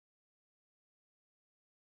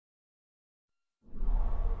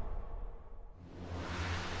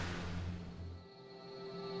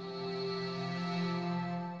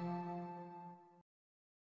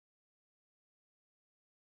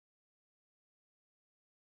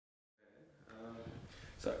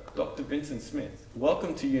So, Dr Vincent Smith,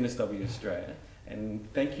 welcome to UNSW Australia, and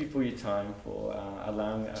thank you for your time for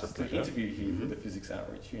allowing us to interview you for the Physics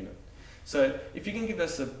Outreach Unit. So, if you can give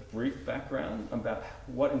us a brief background about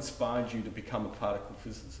what inspired you to become a particle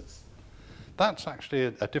physicist. That's actually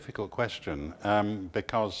a difficult question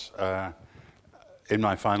because in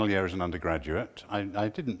my final year as an undergraduate, I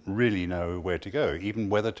didn't really know where to go, even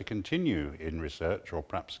whether to continue in research or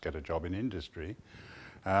perhaps get a job in industry.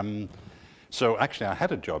 So actually I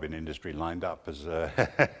had a job in industry lined up as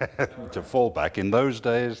to fall back. In those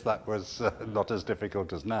days that was not as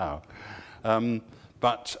difficult as now.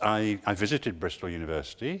 But I visited Bristol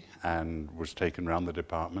University and was taken around the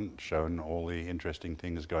department, shown all the interesting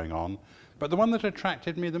things going on. But the one that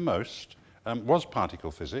attracted me the most was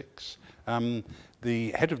particle physics.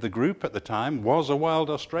 The head of the group at the time was a wild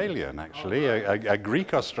Australian, actually, a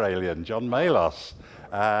Greek Australian, John Melos.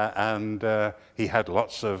 And he had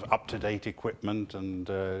lots of up-to-date equipment, and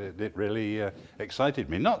it really excited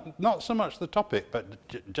me. Not so much the topic, but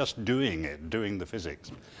just doing the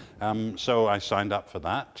physics. So I signed up for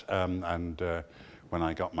that, and when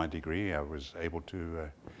I got my degree, I was able to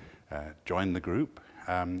join the group.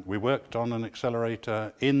 We worked on an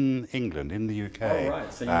accelerator in England, in the UK, oh,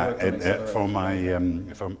 right. So you worked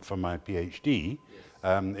on for my PhD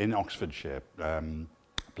in Oxfordshire. A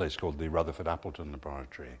place called the Rutherford Appleton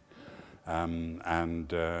Laboratory,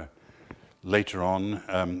 and later on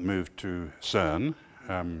moved to CERN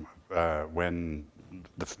when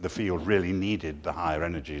the field really needed the higher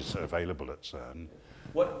energies available at CERN.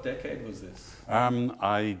 What decade was this?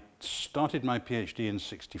 I started my PhD in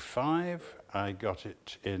 '65. I got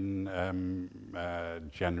it in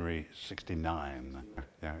January '69.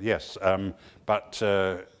 Yeah, yes, but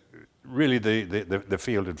really the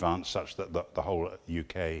field advanced such that the whole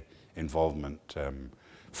UK involvement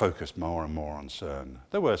focused more and more on CERN.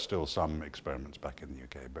 There were still some experiments back in the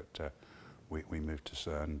UK, but we moved to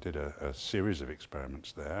CERN, did a series of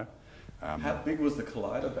experiments there. How big was the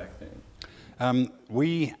collider back then?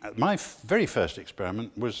 My very first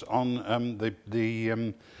experiment was on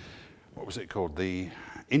what was it called? The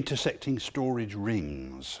intersecting storage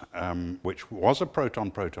rings, which was a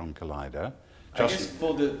proton-proton collider. I guess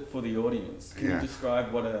for the audience, can you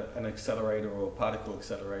describe what an accelerator or a particle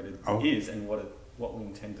accelerator is and what we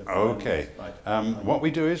intend to do? Okay. What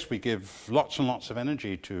we do is we give lots and lots of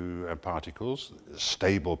energy to particles,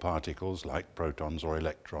 stable particles like protons or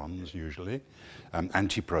electrons usually,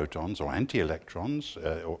 antiprotons or anti-electrons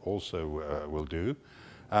also will do,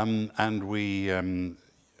 and we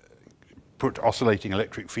put oscillating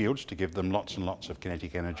electric fields to give them lots and lots of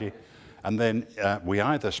kinetic energy. And then we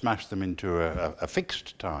either smash them into a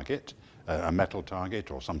fixed target, a metal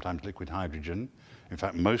target, or sometimes liquid hydrogen. In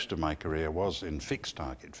fact, most of my career was in fixed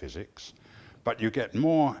target physics. But you get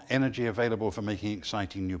more energy available for making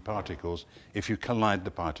exciting new particles if you collide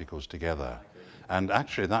the particles together. And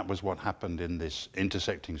actually, that was what happened in this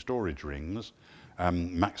intersecting storage rings,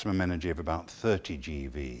 maximum energy of about 30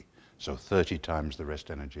 GeV, so 30 times the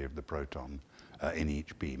rest energy of the proton in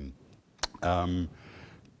each beam.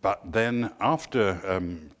 But then after,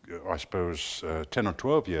 I suppose, 10 or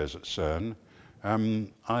 12 years at CERN,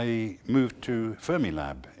 I moved to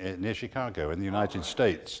FermiLab near Chicago in the United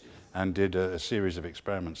States and did a series of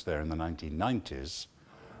experiments there in the 1990s,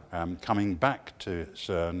 coming back to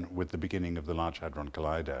CERN with the beginning of the Large Hadron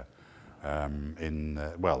Collider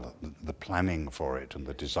the planning for it and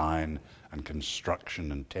the design and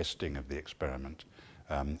construction and testing of the experiment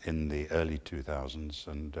in the early 2000s.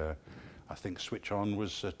 And I think switch on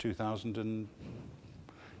was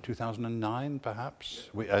 2009, perhaps.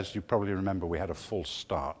 As you probably remember, we had a false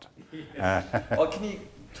start. Can you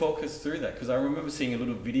talk us through that? Because I remember seeing a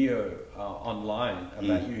little video online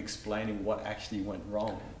about you explaining what actually went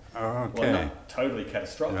wrong. Okay. Well, not totally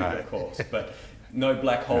catastrophic, of course, but no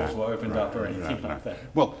black holes were opened up or anything like that.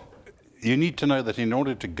 Well, you need to know that in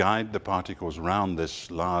order to guide the particles around this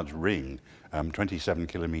large ring, 27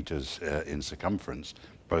 kilometers in circumference,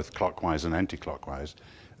 both clockwise and anti-clockwise,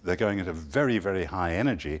 they're going at a very, very high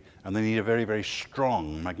energy, and they need a very, very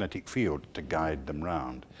strong magnetic field to guide them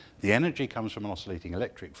round. The energy comes from an oscillating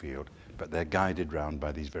electric field, but they're guided round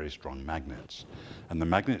by these very strong magnets. And the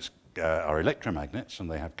magnets are electromagnets, and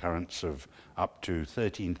they have currents of up to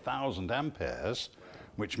 13,000 amperes,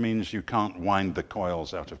 which means you can't wind the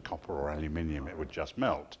coils out of copper or aluminium, it would just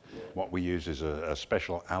melt. What we use is a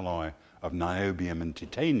special alloy of niobium and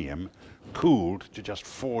titanium, cooled to just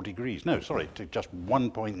 4 degrees, no, sorry, to just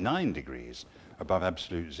 1.9 degrees above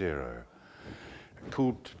absolute zero.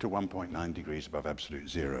 cooled to 1.9 degrees above absolute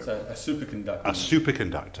zero. So a superconductor. A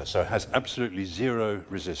superconductor, so it has absolutely zero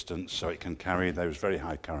resistance, so it can carry those very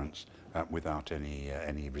high currents without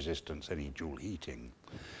any resistance, any Joule heating.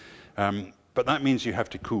 But that means you have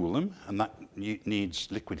to cool them, and that needs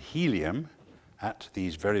liquid helium at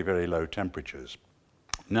these very, very low temperatures.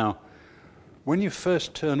 Now, when you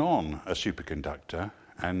first turn on a superconductor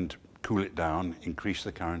and cool it down, increase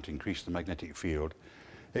the current, increase the magnetic field,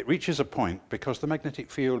 it reaches a point, because the magnetic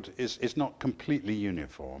field is not completely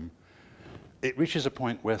uniform, it reaches a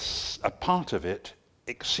point where a part of it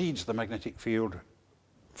exceeds the magnetic field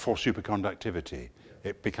for superconductivity.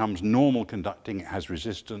 It becomes normal conducting, it has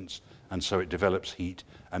resistance, and so it develops heat,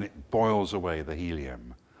 and it boils away the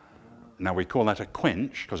helium. Now we call that a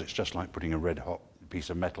quench, because it's just like putting a red hot piece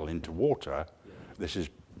of metal into water. This is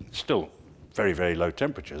still very, very low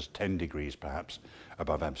temperatures, 10 degrees perhaps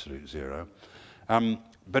above absolute zero.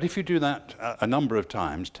 But if you do that a number of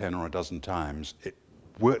times, 10 or a dozen times, it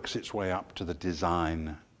works its way up to the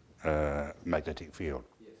design magnetic field.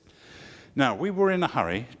 Now, we were in a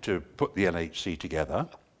hurry to put the LHC together,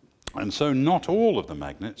 and so not all of the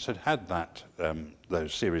magnets had that,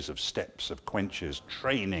 those series of steps of quenches,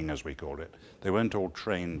 training as we call it. They weren't all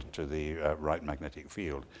trained to the right magnetic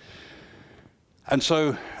field. And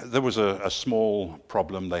so there was a small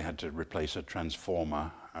problem. They had to replace a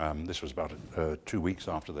transformer. This was about 2 weeks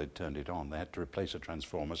after they'd turned it on. They had to replace a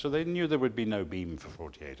transformer, so they knew there would be no beam for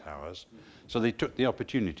 48 hours. So they took the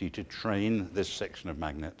opportunity to train this section of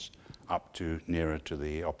magnets up to nearer to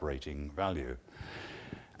the operating value.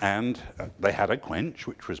 And they had a quench,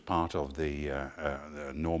 which was part of the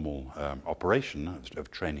normal operation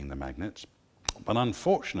of training the magnets. But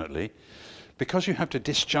unfortunately, because you have to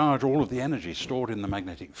discharge all of the energy stored in the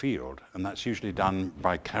magnetic field, and that's usually done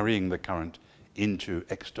by carrying the current into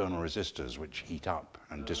external resistors, which heat up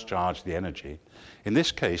and discharge the energy. In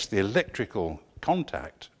this case, the electrical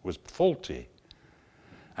contact was faulty.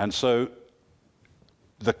 And so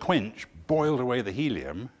the quench boiled away the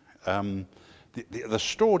helium. The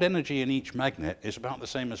stored energy in each magnet is about the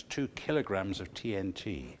same as 2 kilograms of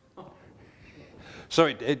TNT. So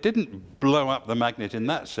it didn't blow up the magnet in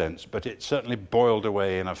that sense, but it certainly boiled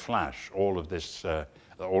away in a flash all of this,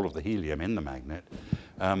 all of the helium in the magnet.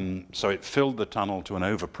 So it filled the tunnel to an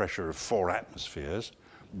overpressure of 4 atmospheres,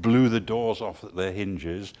 blew the doors off their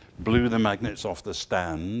hinges, blew the magnets off the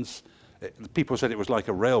stands. People said it was like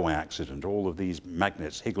a railway accident. All of these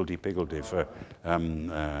magnets higgledy-piggledy for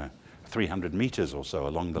 300 meters or so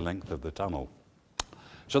along the length of the tunnel.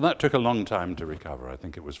 So that took a long time to recover. I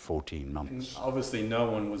think it was 14 months. And obviously no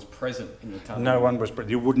one was present in the tunnel. No one was present.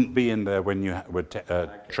 You wouldn't be in there when you were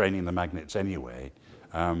training the magnets anyway.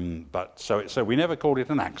 But so we never called it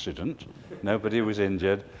an accident. Nobody was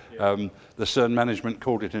injured. The CERN management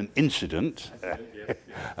called it an incident.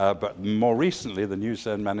 But more recently, the new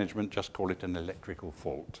CERN management just called it an electrical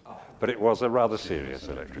fault. But it was a rather serious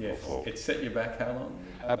electrical fault. It set you back how long?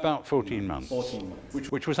 About 14 months. 14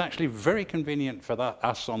 months. Which was actually very convenient for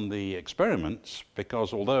us on the experiments,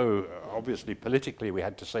 because although obviously politically we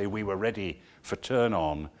had to say we were ready for turn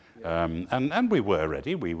on, and we were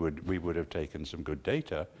ready, we would have taken some good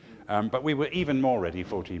data, but we were even more ready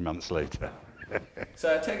 14 months later.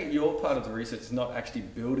 So I take it your part of the research is not actually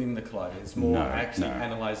building the collider, it's more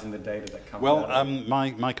analysing the data that comes out of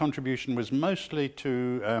it. My contribution was mostly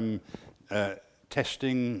to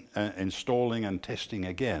testing, installing and testing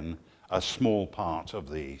again a small part of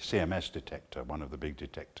the CMS detector, one of the big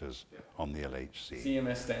detectors on the LHC.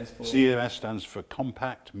 CMS stands for? CMS stands for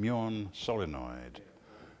Compact Muon Solenoid.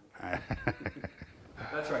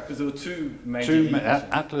 That's right, because there were two major...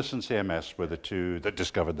 Atlas and CMS were the two that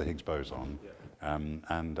discovered the Higgs boson.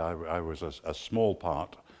 And I was a small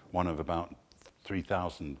part, one of about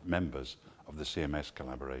 3,000 members of the CMS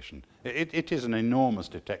collaboration. It is an enormous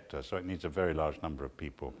detector, so it needs a very large number of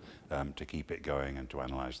people to keep it going and to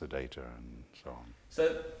analyze the data and so on.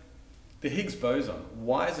 So the Higgs boson,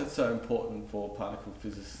 why is it so important for particle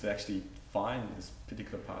physicists to actually find this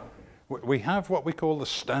particular particle? We have what we call the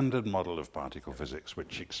standard model of particle physics,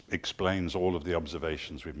 which explains all of the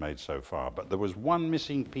observations we've made so far. But there was one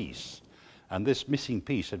missing piece, and this missing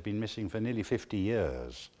piece had been missing for nearly 50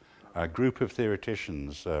 years. A group of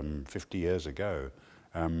theoreticians 50 years ago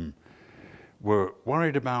were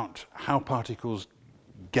worried about how particles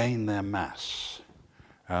gain their mass.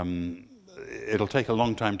 It'll take a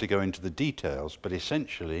long time to go into the details, but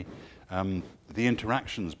essentially the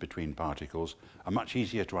interactions between particles are much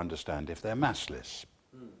easier to understand if they're massless.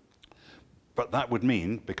 But that would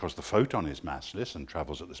mean, because the photon is massless and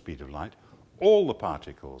travels at the speed of light, all the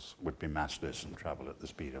particles would be massless and travel at the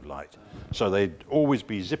speed of light. So they'd always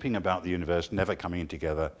be zipping about the universe, never coming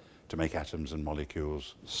together to make atoms and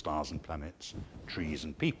molecules, stars and planets, trees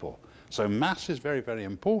and people. So mass is very, very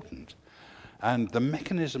important. And the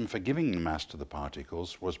mechanism for giving the mass to the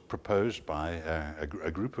particles was proposed by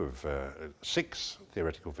a group of 6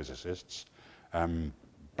 theoretical physicists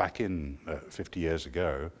back in 50 years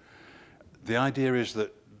ago. The idea is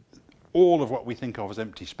that all of what we think of as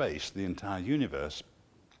empty space, the entire universe,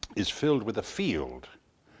 is filled with a field.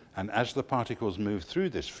 And as the particles move through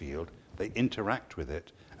this field, they interact with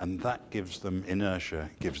it, and that gives them inertia,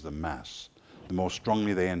 gives them mass. The more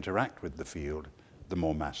strongly they interact with the field, the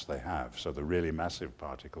more mass they have. So the really massive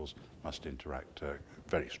particles must interact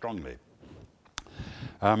very strongly.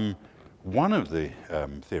 One of the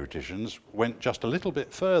theoreticians went just a little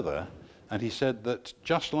bit further, and he said that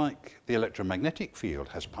just like the electromagnetic field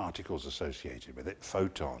has particles associated with it,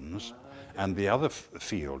 photons, and the other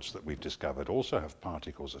fields that we've discovered also have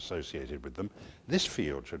particles associated with them, this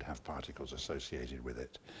field should have particles associated with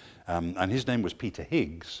it. And his name was Peter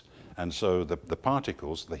Higgs, and so the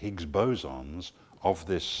particles, the Higgs bosons, of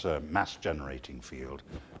this mass-generating field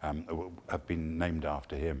have been named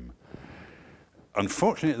after him.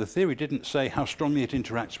 Unfortunately, the theory didn't say how strongly it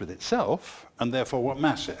interacts with itself, and therefore what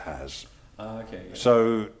mass it has. Okay, yeah.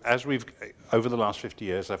 So as we've, over the last 50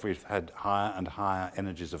 years, as we've had higher and higher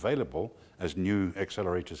energies available, as new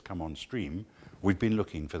accelerators come on stream, we've been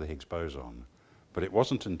looking for the Higgs boson. But it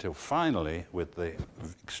wasn't until finally, with the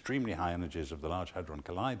extremely high energies of the Large Hadron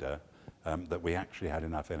Collider, that we actually had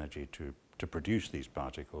enough energy to produce these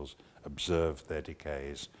particles, observe their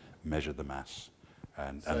decays, measure the mass,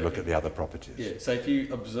 and look at the other properties. Yeah, so if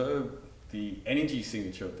you observe the energy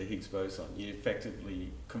signature of the Higgs boson, you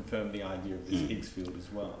effectively confirm the idea of this Higgs field as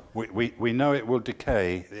well. We know it will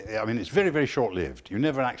decay. I mean, it's very, very short-lived. You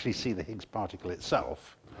never actually see the Higgs particle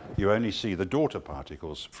itself. You only see the daughter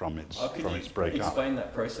particles from its breakup. Explain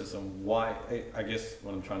that process and why, I guess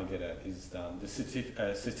what I'm trying to get at is the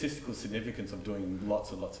statistical significance of doing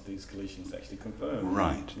lots and lots of these collisions actually confirm.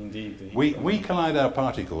 Right. Indeed. We collide our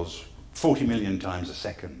particles 40 million times a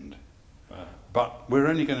second. Wow. But we're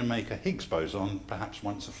only going to make a Higgs boson perhaps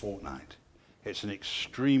once a fortnight. It's an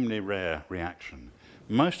extremely rare reaction.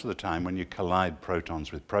 Most of the time when you collide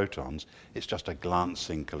protons with protons, it's just a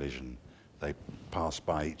glancing collision. They pass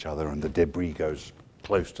by each other and the debris goes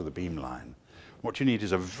close to the beamline. What you need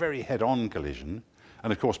is a very head-on collision.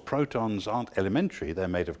 And of course, protons aren't elementary. They're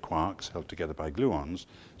made of quarks held together by gluons.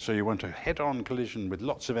 So you want a head-on collision with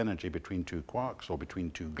lots of energy between 2 quarks or between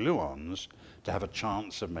 2 gluons to have a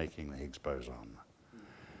chance of making the Higgs boson.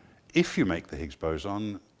 If you make the Higgs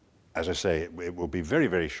boson, as I say, it will be very,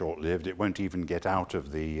 very short-lived. It won't even get out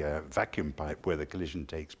of the vacuum pipe where the collision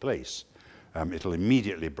takes place. It'll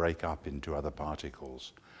immediately break up into other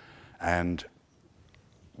particles. And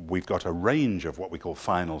we've got a range of what we call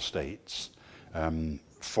final states,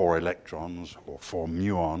 4 electrons or 4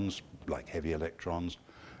 muons, like heavy electrons.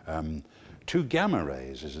 2 gamma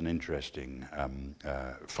rays is an interesting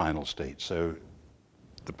final state. So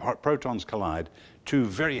the protons collide, 2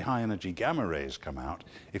 very high energy gamma rays come out.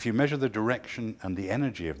 If you measure the direction and the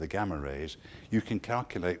energy of the gamma rays, you can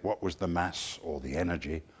calculate what was the mass or the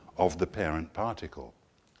energy of the parent particle.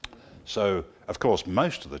 So, of course,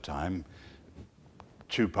 most of the time,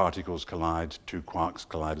 2 particles collide, 2 quarks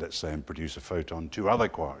collide, let's say, and produce a photon. 2 other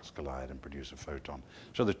quarks collide and produce a photon.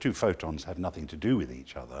 So the 2 photons have nothing to do with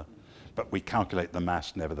each other, but we calculate the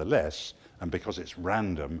mass nevertheless, and because it's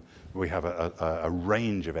random, we have a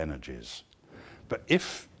range of energies. But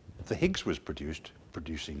if the Higgs was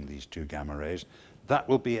producing these 2 gamma rays, that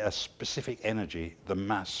will be a specific energy, the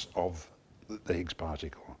mass of the Higgs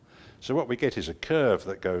particle. So what we get is a curve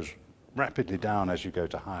that goes rapidly down as you go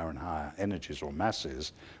to higher and higher energies or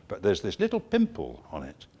masses, but there's this little pimple on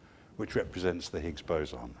it which represents the Higgs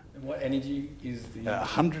boson. And what energy is the...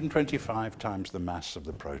 125 times the mass of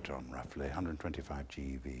the proton, roughly, 125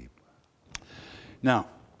 GeV. Now,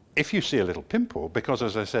 if you see a little pimple, because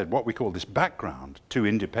as I said, what we call this background, 2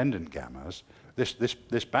 independent gammas,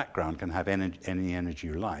 this background can have any energy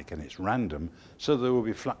you like, and it's random, so there will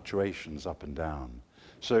be fluctuations up and down.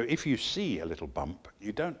 So if you see a little bump,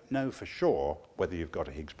 you don't know for sure whether you've got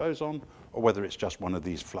a Higgs boson or whether it's just one of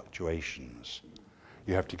these fluctuations.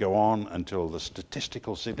 You have to go on until the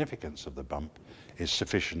statistical significance of the bump is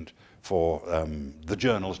sufficient for the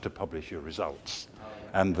journals to publish your results.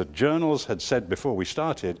 And the journals had said before we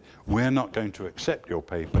started, we're not going to accept your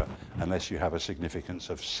paper unless you have a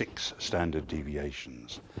significance of 6 standard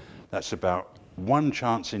deviations. That's about 1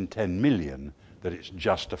 chance in 10 million that it's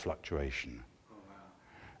just a fluctuation.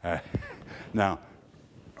 Now,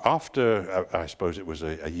 after, I suppose it was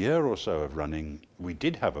a year or so of running, we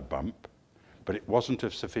did have a bump, but it wasn't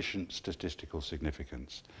of sufficient statistical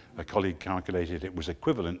significance. A colleague calculated it was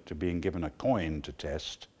equivalent to being given a coin to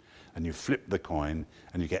test, and you flip the coin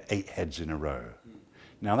and you get 8 heads in a row.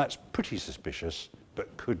 Now that's pretty suspicious,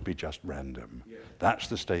 but could be just random. Yeah. That's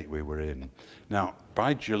the state we were in. Now,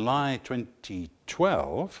 by July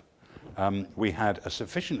 2012, we had a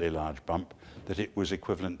sufficiently large bump that it was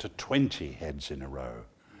equivalent to 20 heads in a row.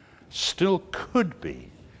 Still could be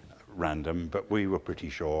random, but we were pretty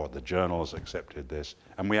sure. The journals accepted this,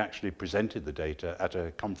 and we actually presented the data at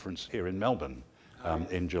a conference here in Melbourne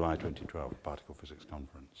in July 2012, Particle Physics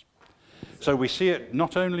Conference. So we see it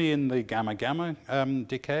not only in the gamma-gamma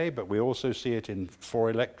decay, but we also see it in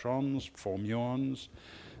 4 electrons, 4 muons.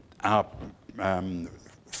 Our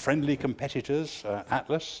friendly competitors,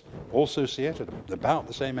 Atlas, also see it at about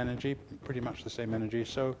the same energy, pretty much the same energy.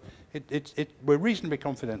 So we're reasonably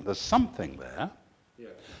confident there's something there. Yeah.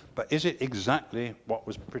 But is it exactly what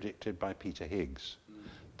was predicted by Peter Higgs?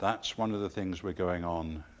 That's one of the things we're going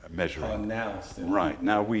on measuring. Oh, now still. Right.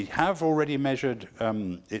 Now, we have already measured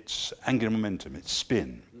its angular momentum, its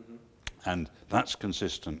spin. And that's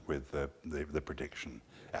consistent with the prediction.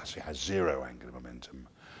 It actually has 0 angular momentum.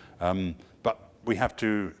 But we have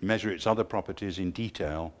to measure its other properties in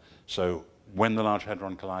detail. So when the Large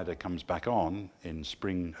Hadron Collider comes back on in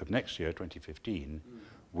spring of next year, 2015,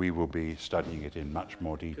 we will be studying it in much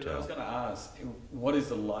more detail. I was going to ask, what is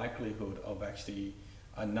the likelihood of actually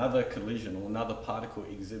another collision or another particle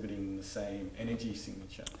exhibiting the same energy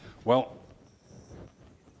signature? Well,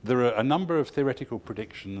 there are a number of theoretical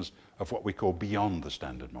predictions of what we call beyond the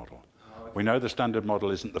standard model. Oh, okay. We know the standard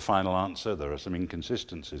model isn't the final answer. There are some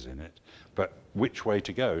inconsistencies in it. But which way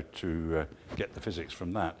to go to get the physics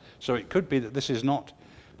from that? So it could be that this is not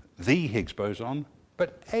the Higgs boson,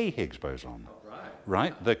 but a Higgs boson. Oh,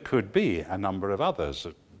 right? There could be a number of others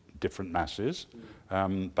at different masses,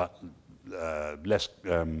 but less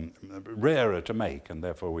rarer to make, and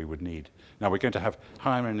therefore we would need. Now we're going to have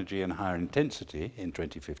higher energy and higher intensity in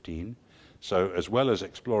 2015, so as well as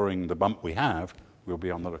exploring the bump we have, we'll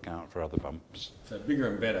be on the lookout for other bumps. So bigger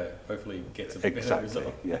and better hopefully gets a better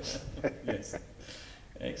result. Yes. Yes.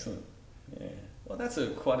 Excellent. Yeah. Well, that's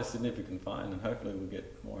quite a significant find, and hopefully we'll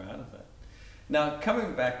get more out of that. Now,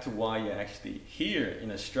 coming back to why you're actually here in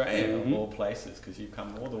Australia, of all places, because you've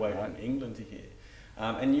come all the way from England to here,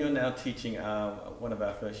 and you're now teaching one of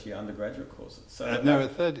our first-year undergraduate courses. So no, a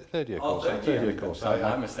third-year course. Third-year course. Sorry,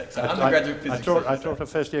 my mistake. So undergraduate physics. I taught a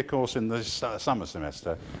first-year course in the summer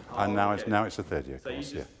semester, and now it's a third-year course.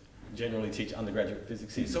 So you just generally teach undergraduate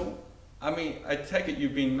physics here. So, I mean, I take it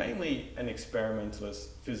you've been mainly an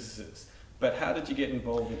experimentalist physicist. But how did you get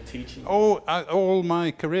involved with teaching? All my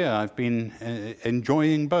career I've been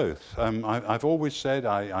enjoying both. I've always said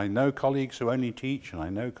I know colleagues who only teach and I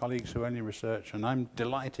know colleagues who only research, and I'm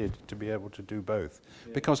delighted to be able to do both.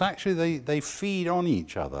 Yeah. Because actually they feed on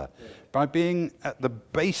each other. Yeah. By being at the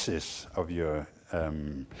basis of your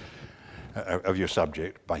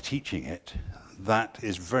subject, by teaching it, that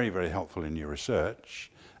is very, very helpful in your research.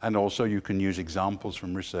 And also you can use examples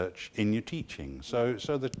from research in your teaching. So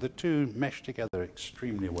the two mesh together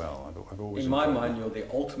extremely well. I've always in my mind, you're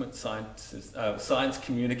the ultimate science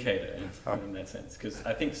communicator in that sense. Because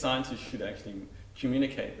I think scientists should actually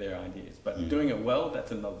communicate their ideas. But doing it well, that's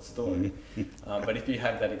another story. But if you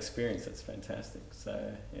have that experience, that's fantastic.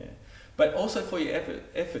 So, yeah. But also for your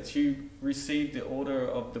efforts, you received the Order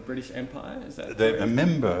of the British Empire, is that correct? A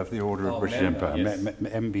member of the Order of British Empire, yes.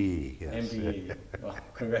 MBE, yes. MBE. Well,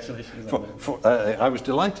 congratulations on that. I was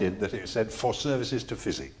delighted that it said for services to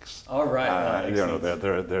physics. Oh, right. You know,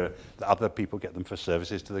 there other people get them for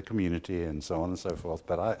services to the community and so on and so forth,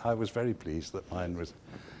 but I was very pleased that mine was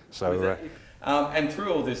so... and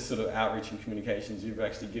through all this sort of outreach and communications, you've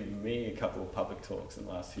actually given me a couple of public talks in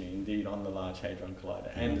the last year, indeed, on the Large Hadron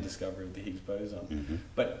Collider and the discovery of the Higgs boson.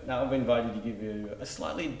 But now I've invited you to give you a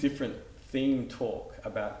slightly different theme talk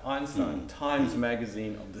about Einstein, Times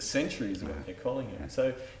Magazine of the century is what they're calling him.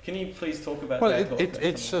 So can you please talk about that? Well,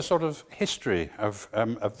 it's a sort of history of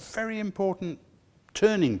a very important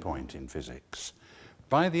turning point in physics.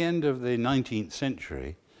 By the end of the 19th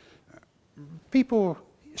century, people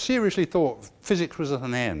seriously thought physics was at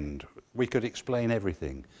an end. We could explain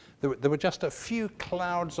everything. There were just a few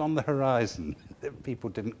clouds on the horizon that people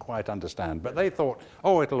didn't quite understand, but they thought,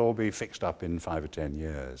 oh, it'll all be fixed up in 5 or 10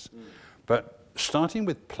 years. But starting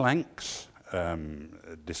with Planck's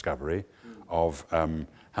discovery of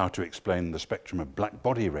how to explain the spectrum of black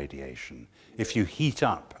body radiation, if you heat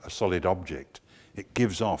up a solid object, it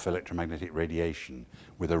gives off electromagnetic radiation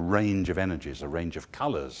with a range of energies, a range of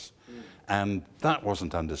colors. And that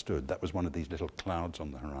wasn't understood. That was one of these little clouds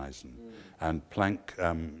on the horizon. And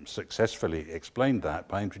Planck successfully explained that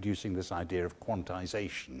by introducing this idea of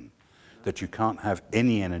quantization, that you can't have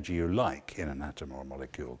any energy you like in an atom or a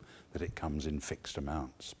molecule, that it comes in fixed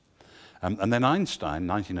amounts. And then Einstein,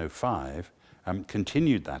 1905,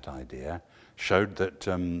 continued that idea, showed that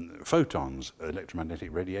photons,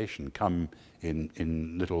 electromagnetic radiation, come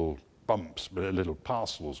in little bumps, little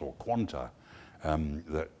parcels or quanta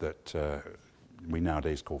that we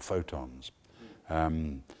nowadays call photons.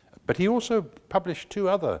 But he also published two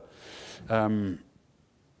other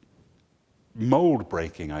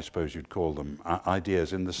mold-breaking, I suppose you'd call them,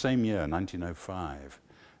 ideas in the same year, 1905.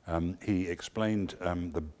 He explained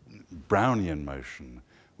the Brownian motion,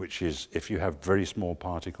 which is if you have very small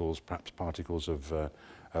particles, perhaps particles of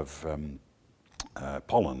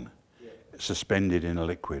pollen, suspended in a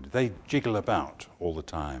liquid, they jiggle about all the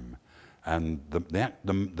time, and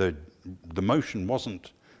the motion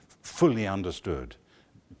wasn't fully understood.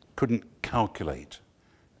 Couldn't calculate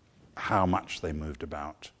how much they moved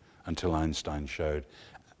about until Einstein showed.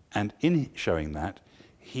 And in showing that,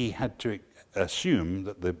 he had to assume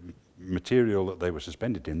that the material that they were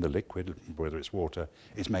suspended in, the liquid, whether it's water,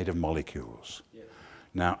 is made of molecules. Yeah.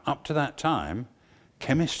 Now, up to that time,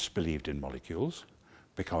 chemists believed in molecules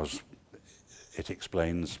because it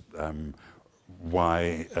explains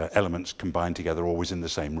why elements combine together always in the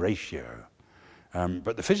same ratio.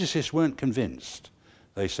 But the physicists weren't convinced.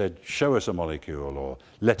 They said, show us a molecule, or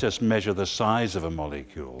let us measure the size of a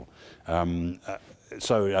molecule.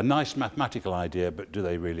 So a nice mathematical idea, but do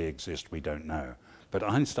they really exist? We don't know. But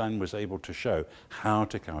Einstein was able to show how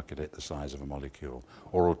to calculate the size of a molecule,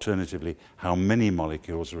 or alternatively, how many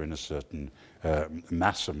molecules are in a certain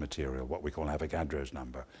mass of material, what we call Avogadro's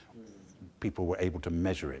number. People were able to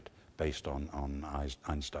measure it based on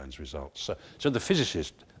Einstein's results. So the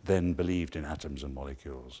physicists then believed in atoms and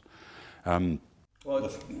molecules. Well,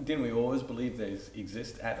 didn't we always believe there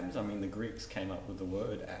exist atoms? I mean, the Greeks came up with the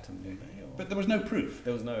word atom, didn't they? But there was no proof.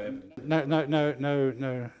 There was no evidence.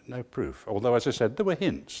 No proof. Although, as I said, there were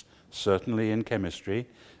hints, certainly in chemistry,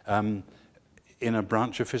 in a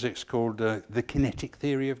branch of physics called the kinetic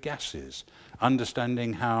theory of gases,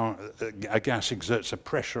 understanding how a gas exerts a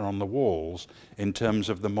pressure on the walls in terms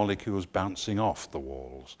of the molecules bouncing off the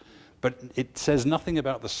walls. But it says nothing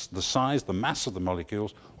about the size, the mass of the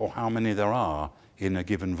molecules, or how many there are in a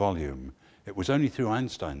given volume. It was only through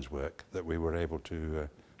Einstein's work that we were able to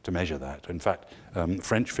measure that. In fact,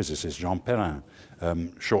 French physicist Jean Perrin,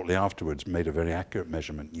 shortly afterwards, made a very accurate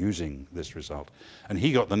measurement using this result. And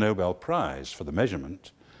he got the Nobel Prize for the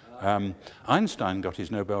measurement. Einstein got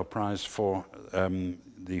his Nobel Prize for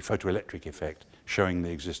the photoelectric effect, showing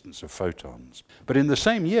the existence of photons. But in the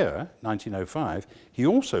same year, 1905, he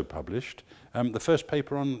also published the first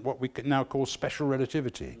paper on what we now call special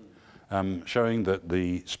relativity, showing that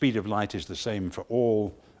the speed of light is the same for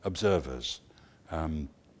all observers. And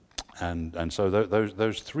so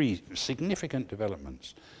those three significant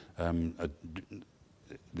developments, the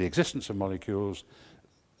existence of molecules,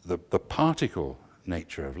 the particle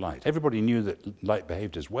nature of light. Everybody knew that light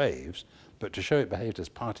behaved as waves, but to show it behaved as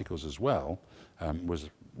particles as well was,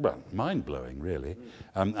 well, mind-blowing, really.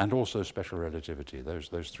 And also special relativity.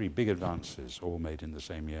 Those three big advances, all made in the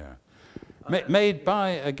same year. Made by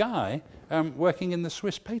a guy working in the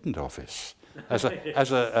Swiss Patent Office as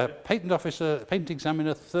a patent officer, patent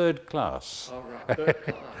examiner, third class. Oh, right. Third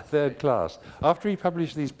class. Third class. After he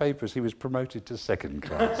published these papers, he was promoted to second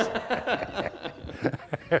class.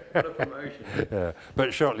 What a promotion. Yeah.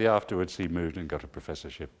 But shortly afterwards, he moved and got a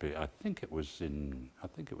professorship. I think it was in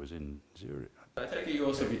Zurich. I take it you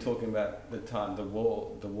also be talking about the time the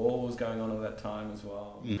war was going on at that time as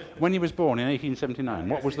well. When he was born in 1879,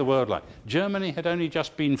 what was the world like? Germany had only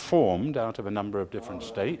just been formed out of a number of different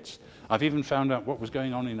states. I've even found out what was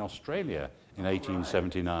going on in Australia in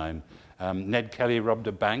 1879. Ned Kelly robbed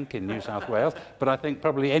a bank in New South Wales, but I think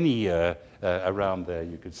probably any year around there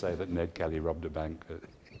you could say that Ned Kelly robbed a bank.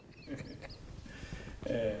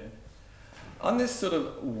 On this sort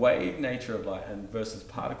of wave nature of light and versus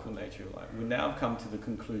particle nature of light, we now have come to the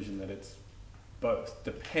conclusion that it's both,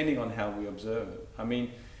 depending on how we observe it. I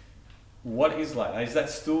mean, what is light? Is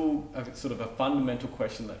that still sort of a fundamental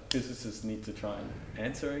question that physicists need to try and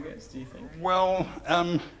answer, I guess, do you think? Well,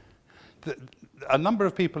 a number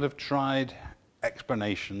of people have tried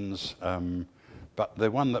explanations, but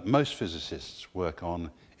the one that most physicists work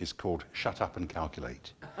on is called shut up and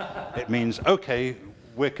calculate. It means, okay,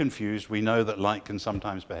 we're confused, we know that light can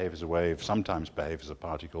sometimes behave as a wave, sometimes behave as a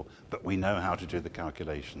particle, but we know how to do the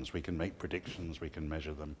calculations, we can make predictions, we can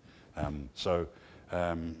measure them.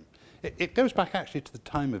 It goes back actually to the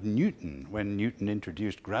time of Newton, when Newton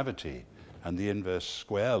introduced gravity and the inverse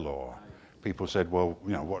square law. People said, well,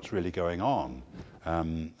 you know, what's really going on?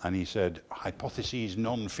 And he said, hypotheses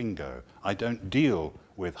non fingo. I don't deal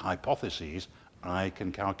with hypotheses. I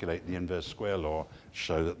can calculate the inverse square law,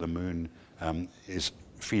 show that the moon is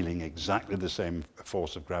feeling exactly the same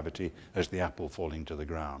force of gravity as the apple falling to the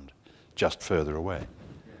ground, just further away.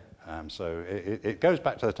 So it goes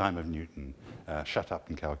back to the time of Newton. Shut up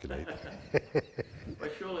and calculate.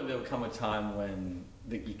 But surely there will come a time when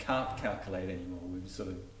you can't calculate anymore. We've sort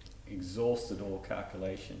of exhausted all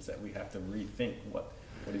calculations, that we have to rethink what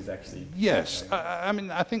is actually... Yes, I mean,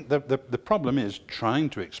 I think the problem is trying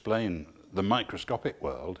to explain the microscopic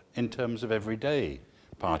world in terms of everyday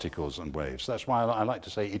particles and waves. That's why I like to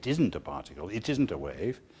say it isn't a particle, it isn't a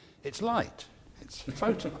wave, it's light, it's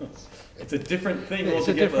photons. It's a different thing altogether. It's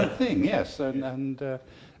a different thing, yes, and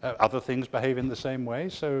other things behave in the same way,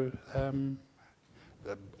 so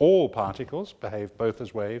all particles behave both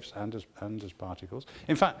as waves and as particles.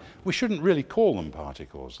 In fact, we shouldn't really call them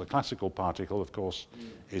particles. The classical particle, of course,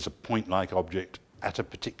 is a point-like object at a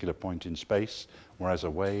particular point in space, whereas a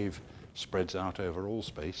wave spreads out over all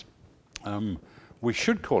space. We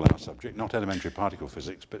should call our subject not elementary particle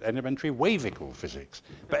physics, but elementary wavical physics.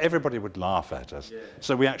 But everybody would laugh at us. Yeah.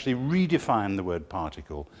 So we actually redefine the word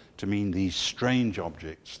particle to mean these strange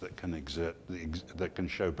objects that can that can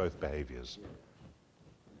show both behaviors. Yeah.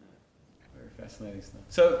 Very fascinating stuff.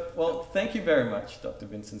 So, well, thank you very much, Dr.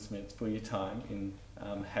 Vincent Smith, for your time in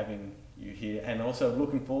having you here, and also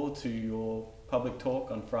looking forward to your public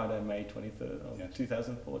talk on Friday, May 23rd of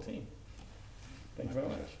 2014. Thank you very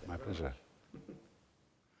much. My pleasure.